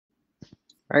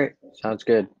All right, sounds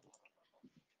good.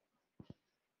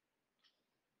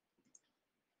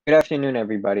 Good afternoon,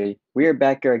 everybody. We are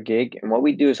Backyard Gig, and what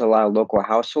we do is allow local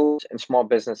households and small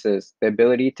businesses the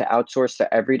ability to outsource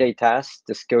the everyday tasks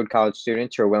to skilled college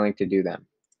students who are willing to do them.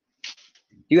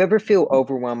 Do you ever feel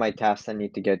overwhelmed by tasks that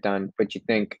need to get done, but you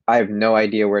think, I have no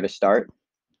idea where to start?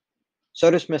 So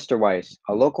does Mr. Weiss,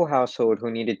 a local household who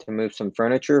needed to move some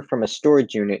furniture from a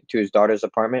storage unit to his daughter's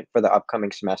apartment for the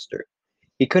upcoming semester.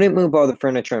 He couldn't move all the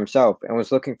furniture himself and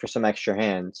was looking for some extra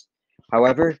hands.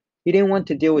 However, he didn't want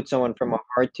to deal with someone from a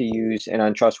hard to use and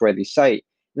untrustworthy site,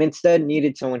 and instead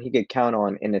needed someone he could count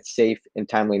on in a safe and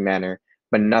timely manner,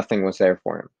 but nothing was there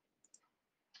for him.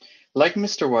 Like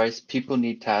Mr. Weiss, people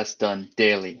need tasks done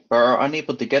daily, but are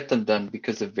unable to get them done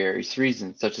because of various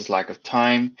reasons, such as lack of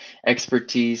time,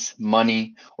 expertise,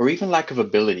 money, or even lack of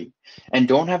ability, and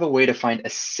don't have a way to find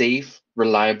a safe,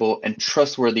 reliable, and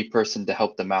trustworthy person to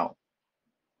help them out.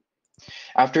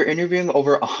 After interviewing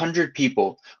over 100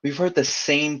 people, we've heard the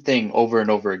same thing over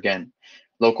and over again.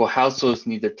 Local households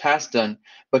need their tasks done,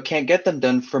 but can't get them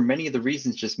done for many of the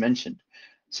reasons just mentioned.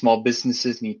 Small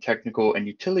businesses need technical and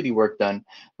utility work done,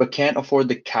 but can't afford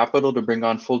the capital to bring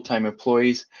on full-time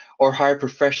employees or hire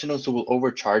professionals who will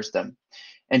overcharge them.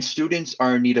 And students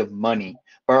are in need of money,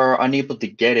 but are unable to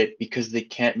get it because they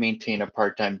can't maintain a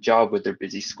part-time job with their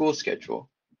busy school schedule.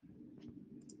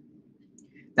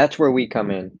 That's where we come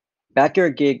in.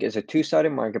 Backyard Gig is a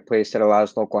two-sided marketplace that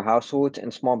allows local households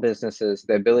and small businesses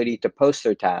the ability to post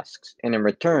their tasks, and in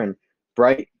return,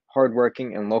 bright,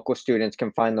 hardworking, and local students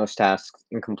can find those tasks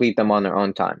and complete them on their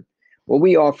own time. What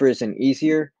we offer is an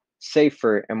easier,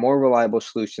 safer, and more reliable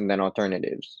solution than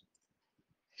alternatives.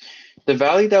 The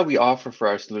value that we offer for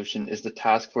our solution is the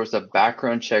task force of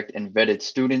background checked and vetted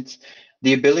students,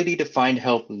 the ability to find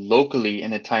help locally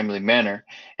in a timely manner,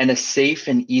 and a safe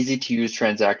and easy to use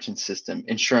transaction system,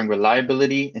 ensuring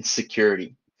reliability and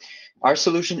security. Our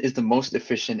solution is the most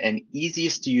efficient and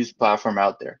easiest to use platform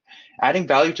out there, adding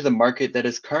value to the market that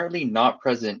is currently not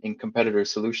present in competitor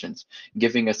solutions,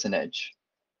 giving us an edge.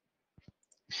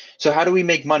 So how do we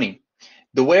make money?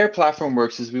 The way our platform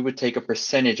works is we would take a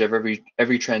percentage of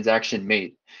every transaction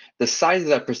made. The size of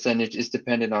that percentage is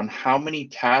dependent on how many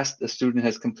tasks the student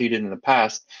has completed in the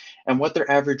past and what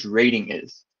their average rating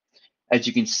is. As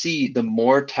you can see, the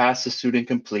more tasks a student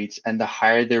completes and the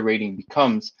higher their rating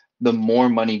becomes, the more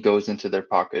money goes into their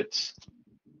pockets.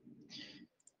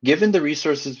 Given the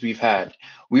resources we've had,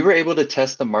 we were able to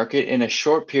test the market in a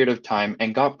short period of time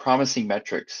and got promising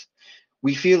metrics.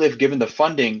 We feel if given the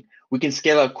funding, we can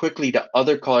scale out quickly to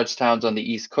other college towns on the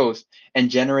East Coast and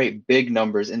generate big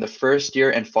numbers in the first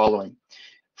year and following.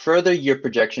 Further year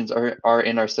projections are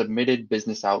in our submitted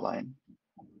business outline.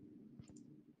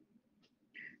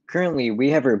 Currently,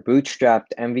 we have our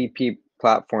bootstrapped MVP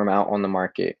platform out on the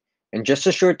market. In just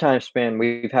a short time span,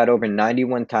 we've had over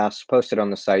 91 tasks posted on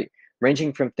the site,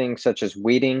 ranging from things such as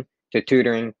weeding to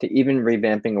tutoring to even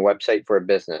revamping a website for a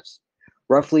business.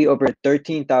 Roughly over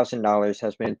 $13,000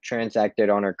 has been transacted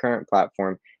on our current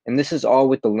platform, and this is all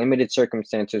with the limited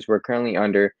circumstances we're currently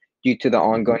under due to the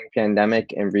ongoing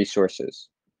pandemic and resources.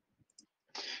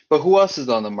 But who else is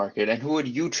on the market and who would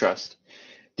you trust?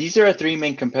 These are our three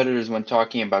main competitors when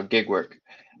talking about gig work.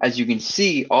 As you can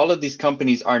see, all of these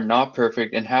companies are not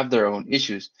perfect and have their own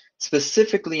issues,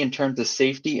 specifically in terms of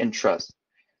safety and trust.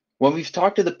 When we've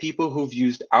talked to the people who've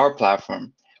used our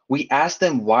platform, we asked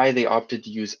them why they opted to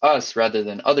use us rather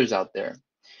than others out there.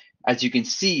 As you can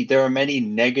see, there are many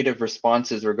negative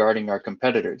responses regarding our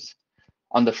competitors.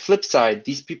 On the flip side,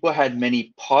 these people had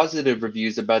many positive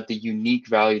reviews about the unique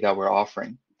value that we're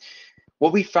offering.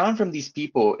 What we found from these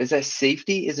people is that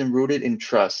safety is rooted in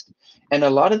trust, and a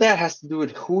lot of that has to do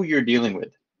with who you're dealing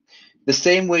with. The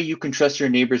same way you can trust your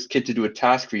neighbor's kid to do a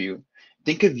task for you,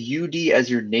 think of UD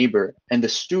as your neighbor and the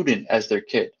student as their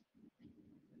kid.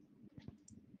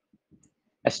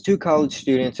 As two college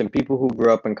students and people who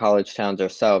grew up in college towns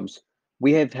ourselves,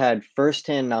 we have had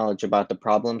firsthand knowledge about the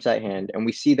problems at hand, and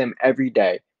we see them every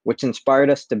day, which inspired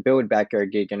us to build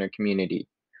Backyard Gig in our community.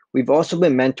 We've also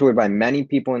been mentored by many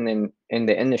people in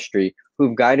the industry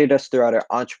who've guided us throughout our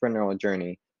entrepreneurial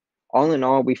journey. All in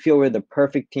all, we feel we're the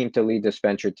perfect team to lead this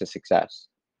venture to success.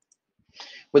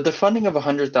 With the funding of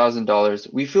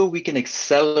 $100,000, we feel we can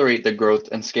accelerate the growth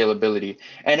and scalability,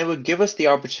 and it would give us the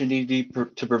opportunity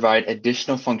to provide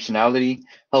additional functionality,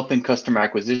 helping customer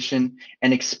acquisition,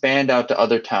 and expand out to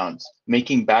other towns,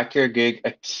 making Backyard Gig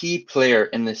a key player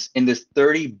in this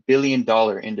 $30 billion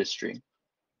industry.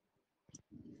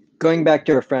 Going back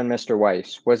to our friend Mr.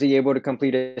 Weiss, was he able to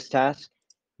complete his task?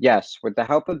 Yes, with the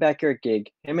help of Backyard Gig,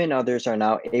 him and others are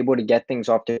now able to get things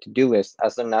off their to-do list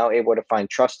as they're now able to find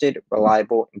trusted,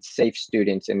 reliable, and safe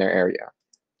students in their area.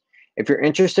 If you're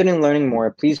interested in learning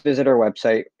more, please visit our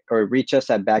website or reach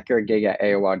us at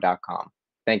backyardgig@aol.com.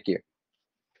 Thank you.